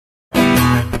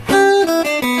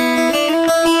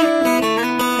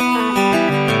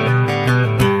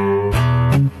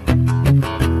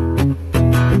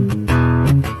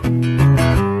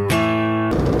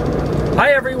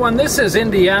everyone, this is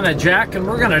Indiana Jack, and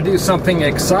we're going to do something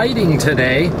exciting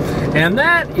today, and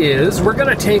that is we're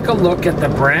going to take a look at the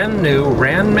brand new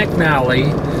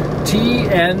McNally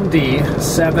TND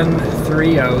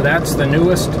 730. That's the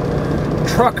newest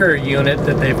trucker unit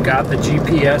that they've got, the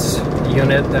GPS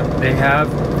unit that they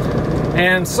have,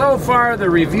 and so far the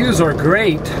reviews are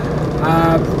great.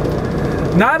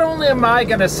 Not only am I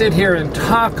going to sit here and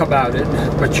talk about it,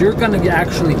 but you're going to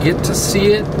actually get to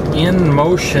see it in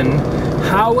motion,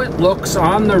 how it looks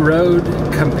on the road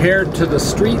compared to the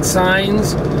street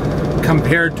signs,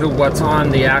 compared to what's on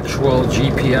the actual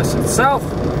GPS itself,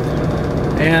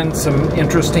 and some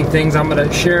interesting things. I'm going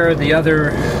to share the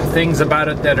other things about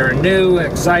it that are new,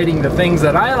 exciting, the things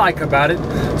that I like about it.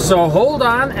 So hold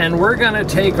on, and we're going to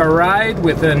take a ride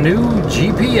with a new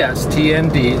GPS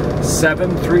TND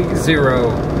 730.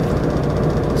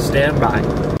 Stand by.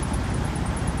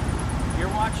 You're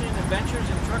watching Adventures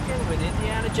in Trucking with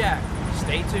Indiana Jack.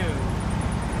 Stay tuned.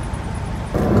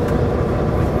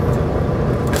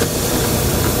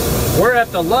 We're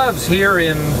at the Loves here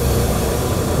in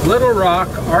Little Rock,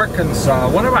 Arkansas.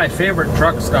 One of my favorite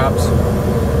truck stops,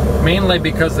 mainly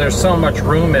because there's so much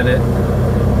room in it.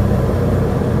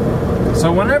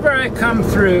 So whenever I come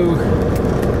through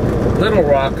Little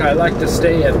Rock, I like to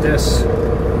stay at this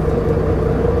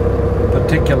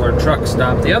particular truck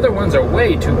stop. The other ones are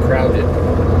way too crowded.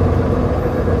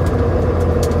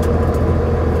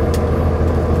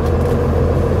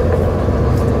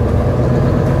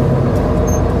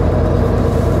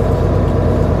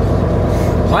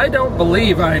 I don't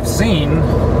believe I've seen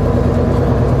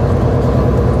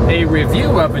a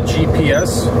review of a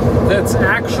GPS that's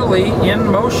actually in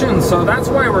motion, so that's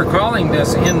why we're calling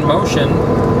this in motion.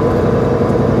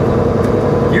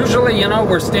 Usually, you know,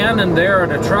 we're standing there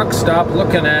at a truck stop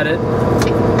looking at it,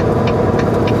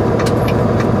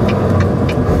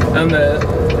 and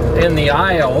in the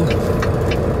aisle,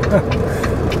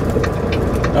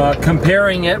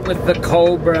 comparing it with the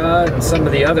Cobra and some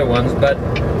of the other ones, but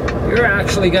you're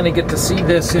actually going to get to see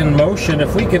this in motion.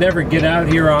 If we could ever get out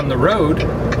here on the road,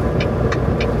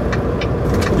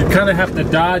 you kind of have to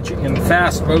dodge in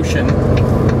fast motion,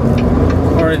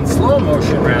 or in slow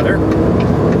motion rather.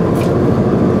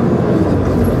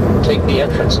 Take the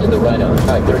entrance to the right on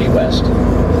I-30 West.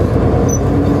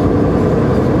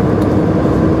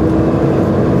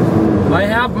 I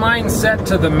have mine set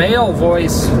to the male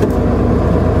voice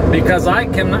because I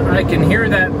can hear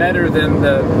that better than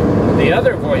the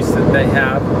other voice that they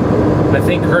have. I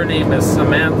think her name is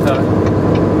Samantha.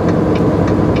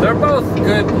 They're both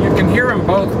good. You can hear them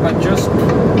both, but just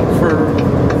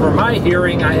for my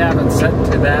hearing, I have it set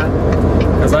to that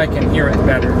because I can hear it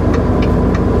better.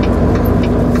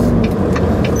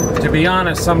 To be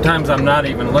honest, sometimes I'm not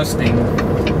even listening.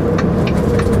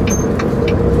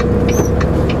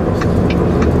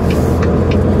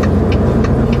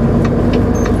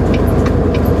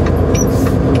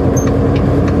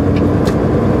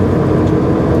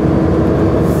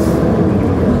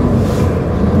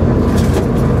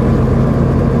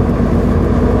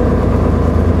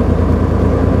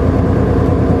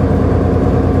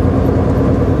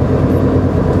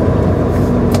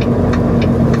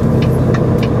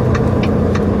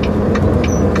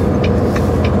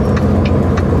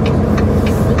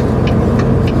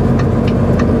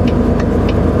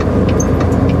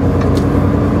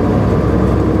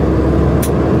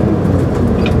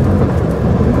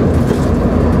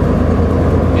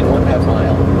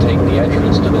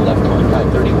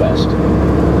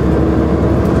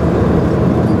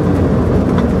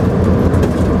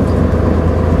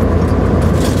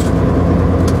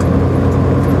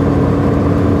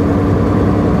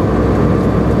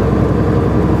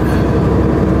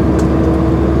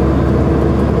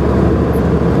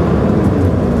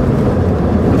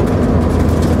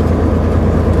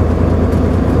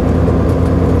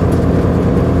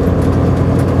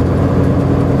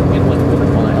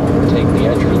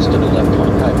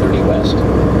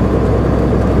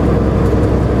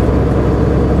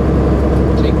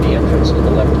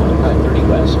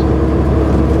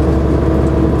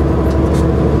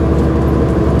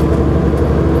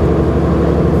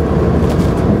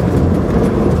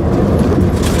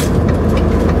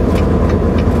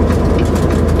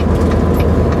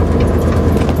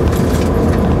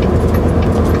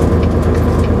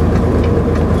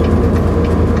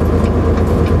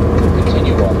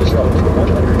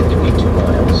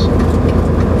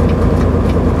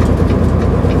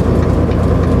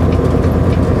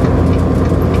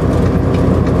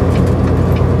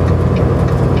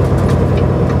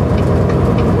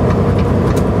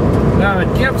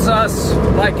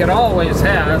 like it always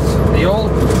has. The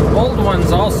old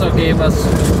ones also gave us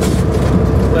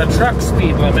the truck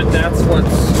speed limit. That's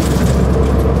what's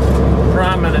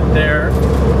prominent there.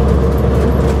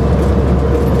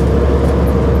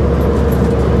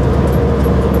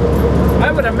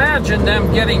 I would imagine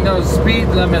them getting those speed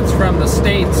limits from the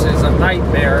States is a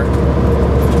nightmare.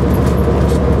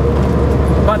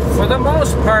 But for the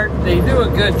most part, they do a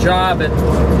good job at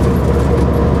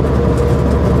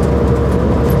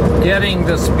getting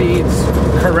the speeds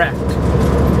correct.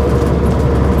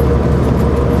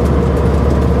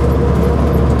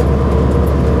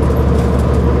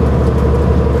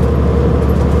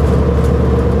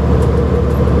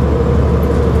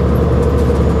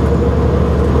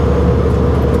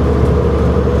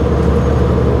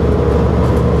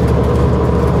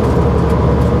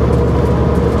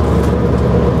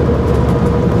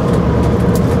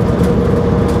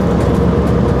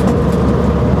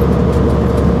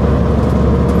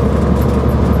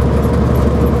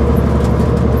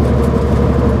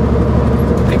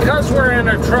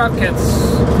 Truck, it's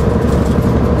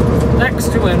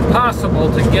next to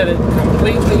impossible to get it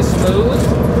completely smooth.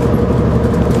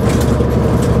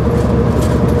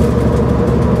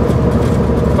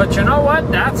 But you know what?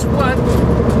 That's what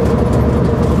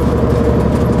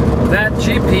that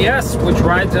GPS, which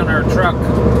rides in our truck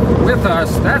with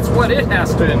us, that's what it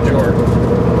has to endure.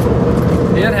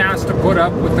 It has to put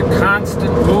up with the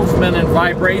constant movement and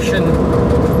vibration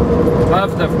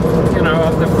of the,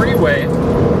 of the freeway.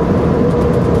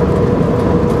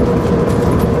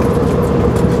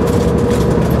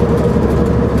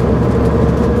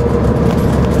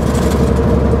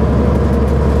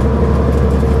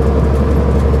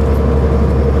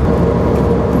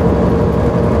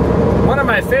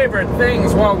 Favorite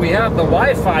things while we have the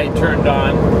Wi-Fi turned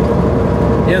on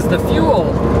is the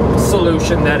fuel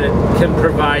solution that it can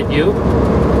provide you,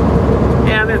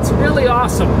 and it's really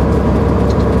awesome.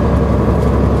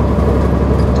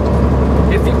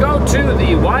 If you go to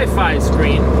the Wi-Fi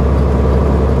screen,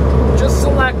 just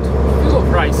select fuel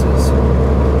prices.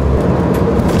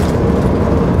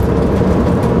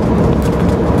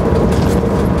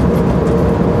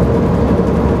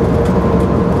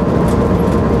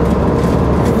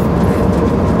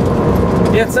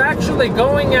 It's actually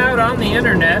going out on the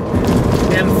internet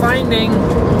and finding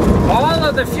all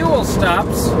of the fuel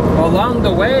stops along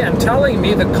the way and telling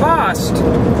me the cost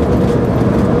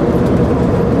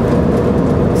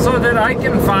so that I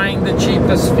can find the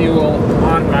cheapest fuel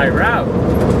on my route.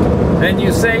 And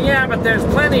you say, yeah, but there's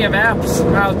plenty of apps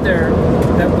out there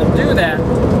that will do that.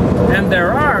 And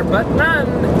there are, but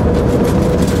none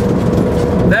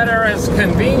that are as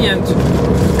convenient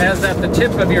as at the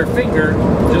tip of your finger,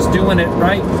 just doing it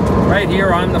right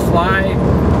here on the fly.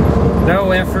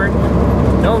 No effort,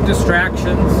 no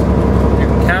distractions. You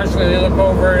can casually look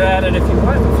over at it if you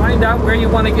want and find out where you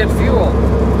want to get fuel.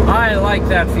 I like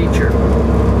that feature.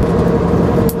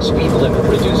 Speed limit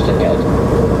reduced ahead.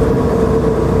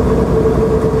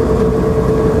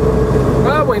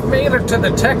 Well, we've made it to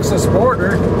the Texas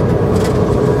border.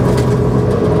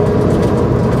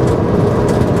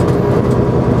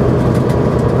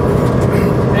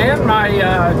 My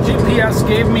GPS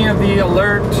gave me the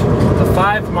alert, the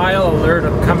 5-mile alert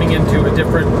of coming into a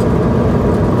different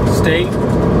state.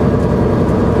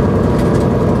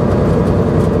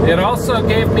 It also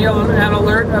gave me an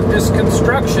alert of this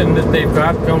construction that they've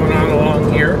got going on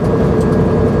along here.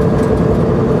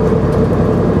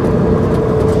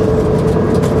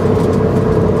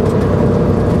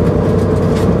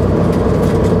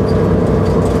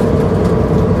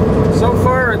 So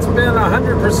far it's been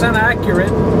 100%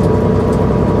 accurate.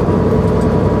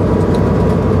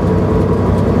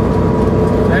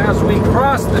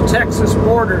 Cross the Texas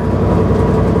border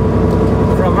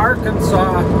from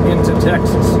Arkansas into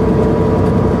Texas.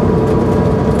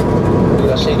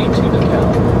 US 82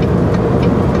 DeKalb.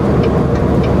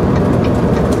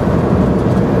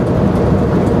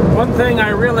 One thing I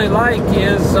really like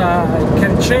is it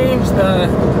can change the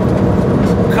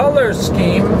color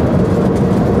scheme.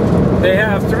 They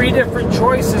have 3 different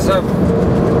choices of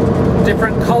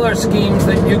different color schemes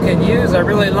that you can use. I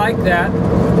really like that.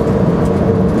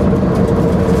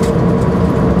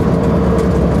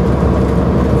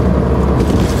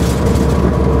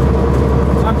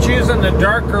 Choosing the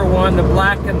darker one, the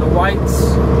black and the whites.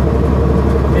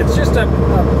 It's just a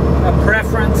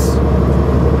preference.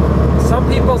 Some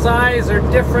people's eyes are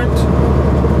different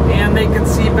and they can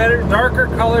see better, darker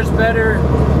colors better,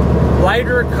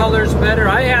 lighter colors better.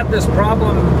 I had this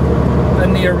problem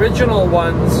in the original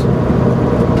ones,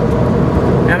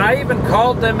 and I even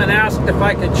called them and asked if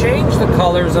I could change the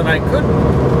colors, and I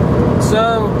couldn't.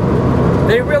 So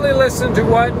they really listen to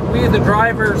what we, the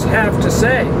drivers, have to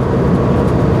say.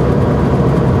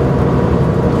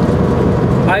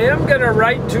 I am going to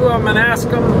write to them and ask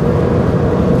them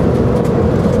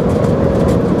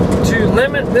to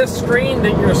limit this screen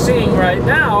that you're seeing right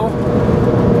now.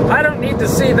 I don't need to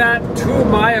see that 2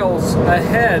 miles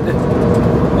ahead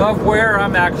of where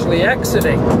I'm actually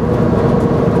exiting.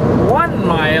 1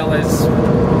 mile is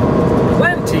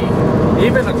plenty,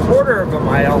 even a quarter of a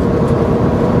mile.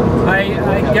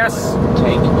 I guess...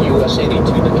 Take US 82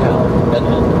 DeKalb,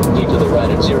 Manhattan, keep to the right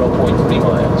at 0.3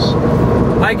 miles.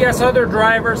 I guess other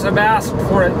drivers have asked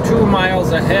for it 2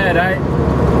 miles ahead.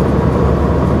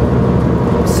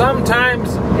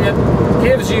 Sometimes it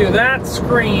gives you that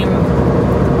screen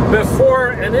before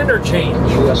an interchange.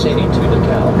 US 82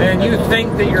 DeKalb. And you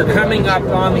think that you're coming up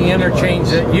on the interchange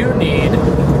that you need,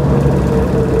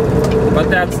 but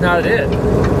that's not it.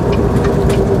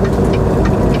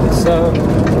 So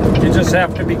you just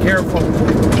have to be careful. In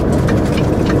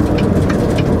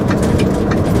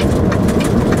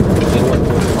 1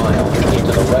 mile, keep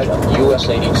to the right on US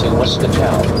 82 West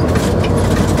DeKalb.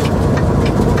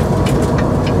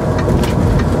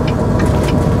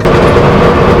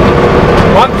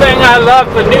 One thing I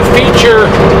love, the new feature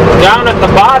down at the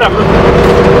bottom,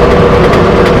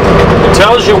 it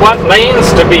tells you what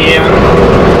lanes to be in.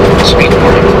 Speed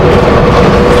warning.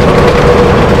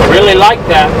 Really like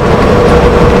that.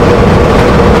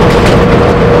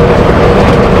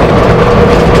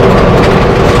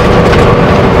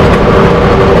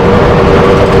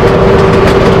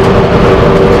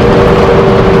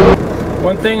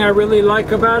 One thing I really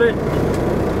like about it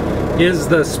is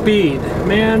the speed.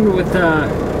 Man, with the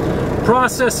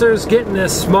processors getting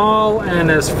as small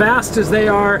and as fast as they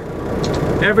are,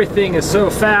 everything is so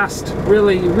fast,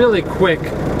 really, really quick.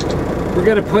 We're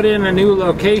going to put in a new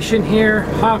location here,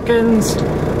 Hawkins,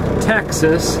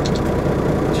 Texas.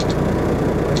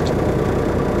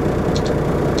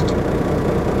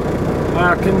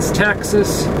 Hawkins,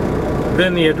 Texas.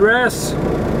 Then the address,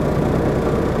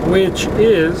 which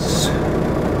is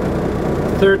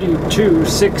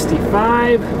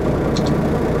 3265.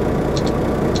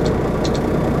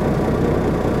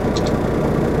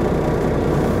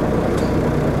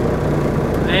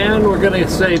 And we're going to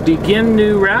say begin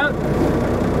new route.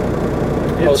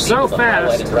 It's so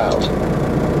fast.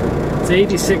 It's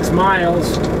 86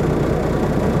 miles.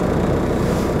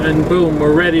 And boom,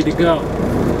 we're ready to go.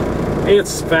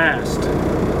 It's fast.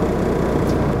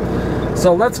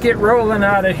 So let's get rolling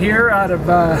out of here, out of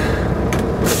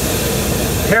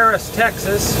Paris,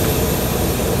 Texas,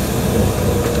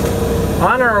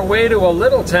 on our way to a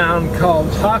little town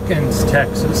called Hawkins,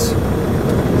 Texas.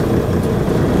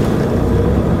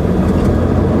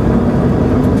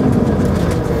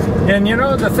 And you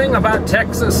know, the thing about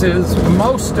Texas is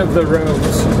most of the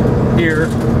roads here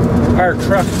are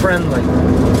truck friendly.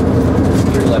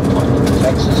 Your left on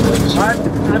Texas limits.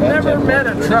 I've never met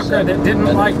a trucker that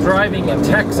didn't like driving in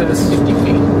Texas. 50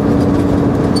 feet.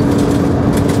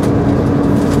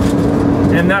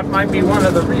 And that might be one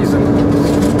of the reasons.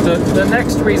 The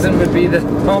next reason would be that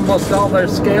almost all their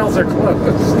scales are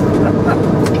closed.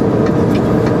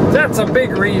 That's a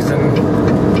big reason.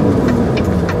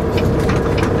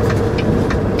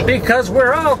 Because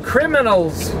we're all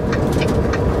criminals.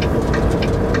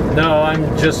 No,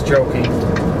 I'm just joking.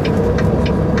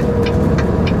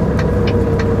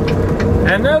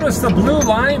 And notice the blue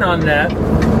line on that.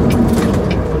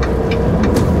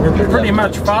 We're pretty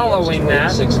much following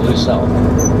that. 6 loose south.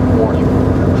 Warning.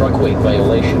 Truck weight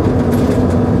violation.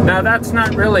 Now that's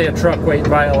not really a truck weight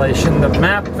violation. The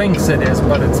map thinks it is,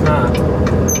 but it's not.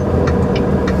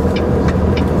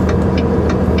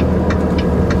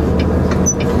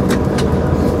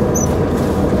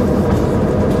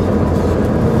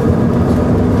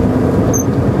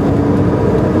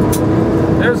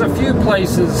 There's a few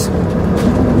places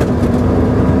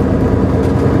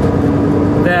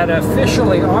that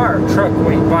officially are truck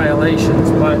weight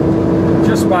violations, but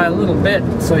just by a little bit,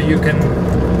 so you can,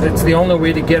 it's the only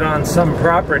way to get on some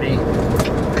property,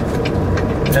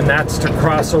 and that's to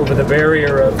cross over the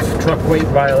barrier of truck weight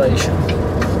violation.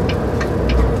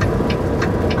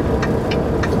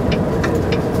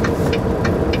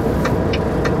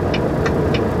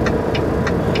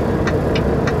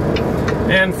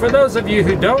 And for those of you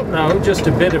who don't know, just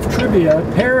a bit of trivia,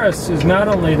 Paris is not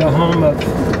only the home of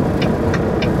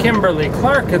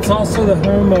Kimberly-Clark, it's also the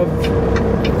home of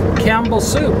Campbell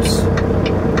Soups.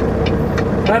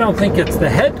 I don't think it's the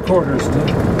headquarters to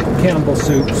Campbell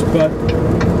Soups, but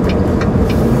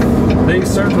they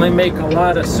certainly make a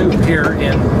lot of soup here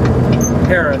in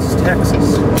Paris,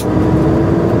 Texas.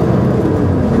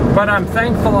 But I'm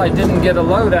thankful I didn't get a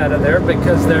load out of there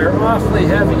because they're awfully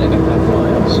heavy. -5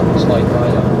 miles. Slight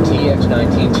right on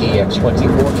TX19,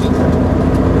 TX2014.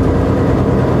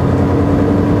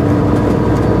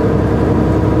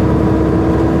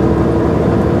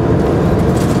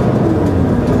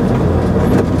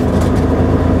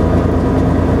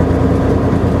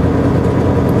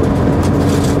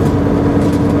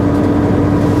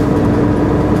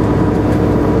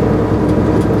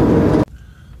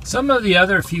 Some of the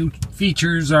other few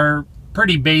features are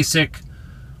pretty basic.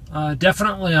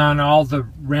 Definitely on all the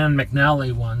Rand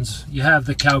McNally ones. You have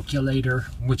the calculator,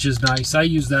 which is nice. I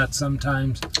use that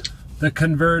sometimes. The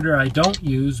converter I don't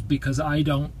use because I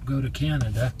don't go to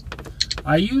Canada.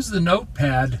 I use the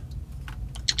notepad,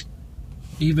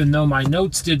 even though my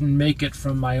notes didn't make it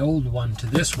from my old one to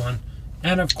this one.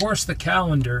 And of course the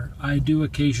calendar, I do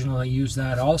occasionally use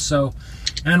that also.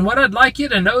 And what I'd like you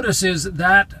to notice is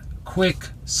that quick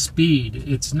speed.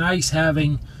 It's nice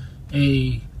having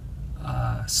a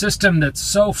system that's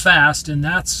so fast, and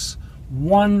that's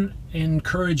one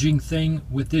encouraging thing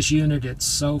with this unit. It's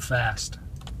so fast.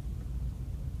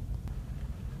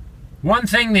 One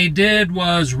thing they did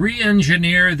was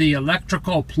re-engineer the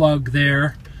electrical plug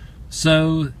there,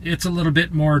 so it's a little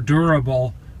bit more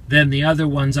durable than the other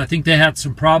ones. I think they had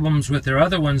some problems with their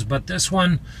other ones, but this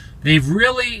one, they've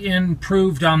really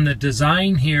improved on the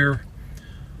design here.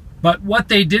 But what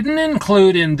they didn't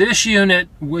include in this unit,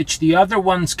 which the other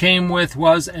ones came with,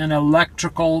 was an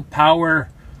electrical power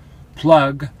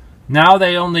plug. Now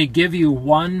they only give you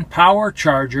one power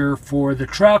charger for the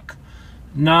truck,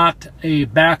 not a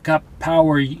backup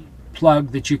power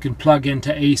plug that you can plug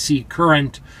into AC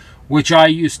current, which I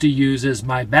used to use as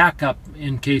my backup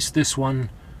in case this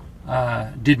one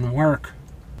didn't work.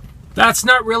 That's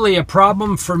not really a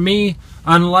problem for me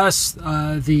unless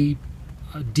the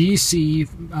DC,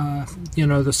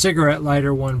 the cigarette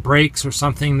lighter one breaks or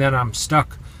something, then I'm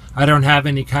stuck. I don't have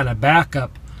any kind of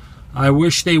backup. I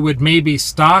wish they would maybe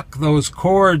stock those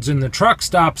cords in the truck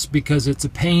stops, because it's a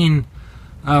pain.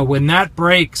 When that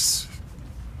breaks,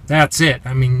 that's it.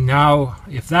 I mean, now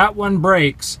if that one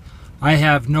breaks, I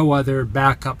have no other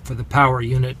backup for the power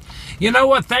unit. You know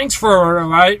what? Thanks for,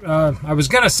 I was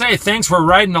going to say thanks for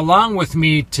riding along with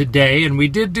me today, and we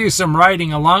did do some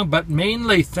riding along, but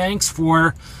mainly thanks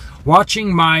for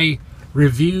watching my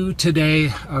review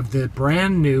today of the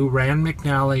brand new Rand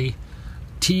McNally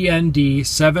TND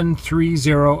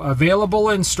 730,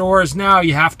 available in stores now.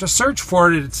 You have to search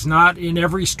for it. It's not in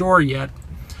every store yet.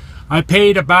 I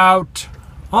paid about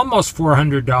almost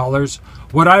 $400.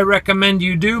 What I recommend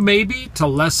you do, maybe to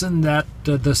lessen that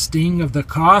the sting of the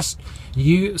cost,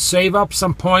 you save up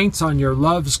some points on your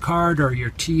Loves card or your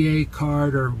TA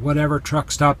card or whatever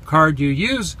truck stop card you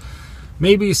use.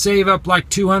 Maybe save up like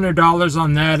 $200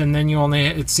 on that, and then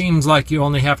it seems like you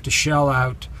only have to shell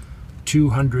out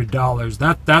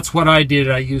 $200. That's what I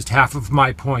did. I used half of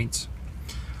my points.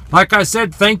 Like I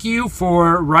said, thank you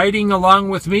for riding along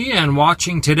with me and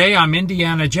watching today. I'm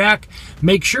Indiana Jack.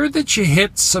 Make sure that you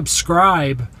hit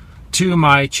subscribe to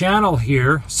my channel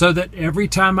here so that every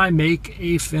time I make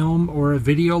a film or a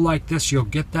video like this, you'll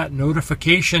get that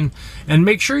notification. And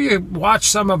make sure you watch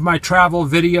some of my travel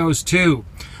videos too.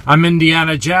 I'm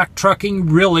Indiana Jack. Trucking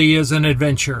really is an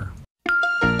adventure.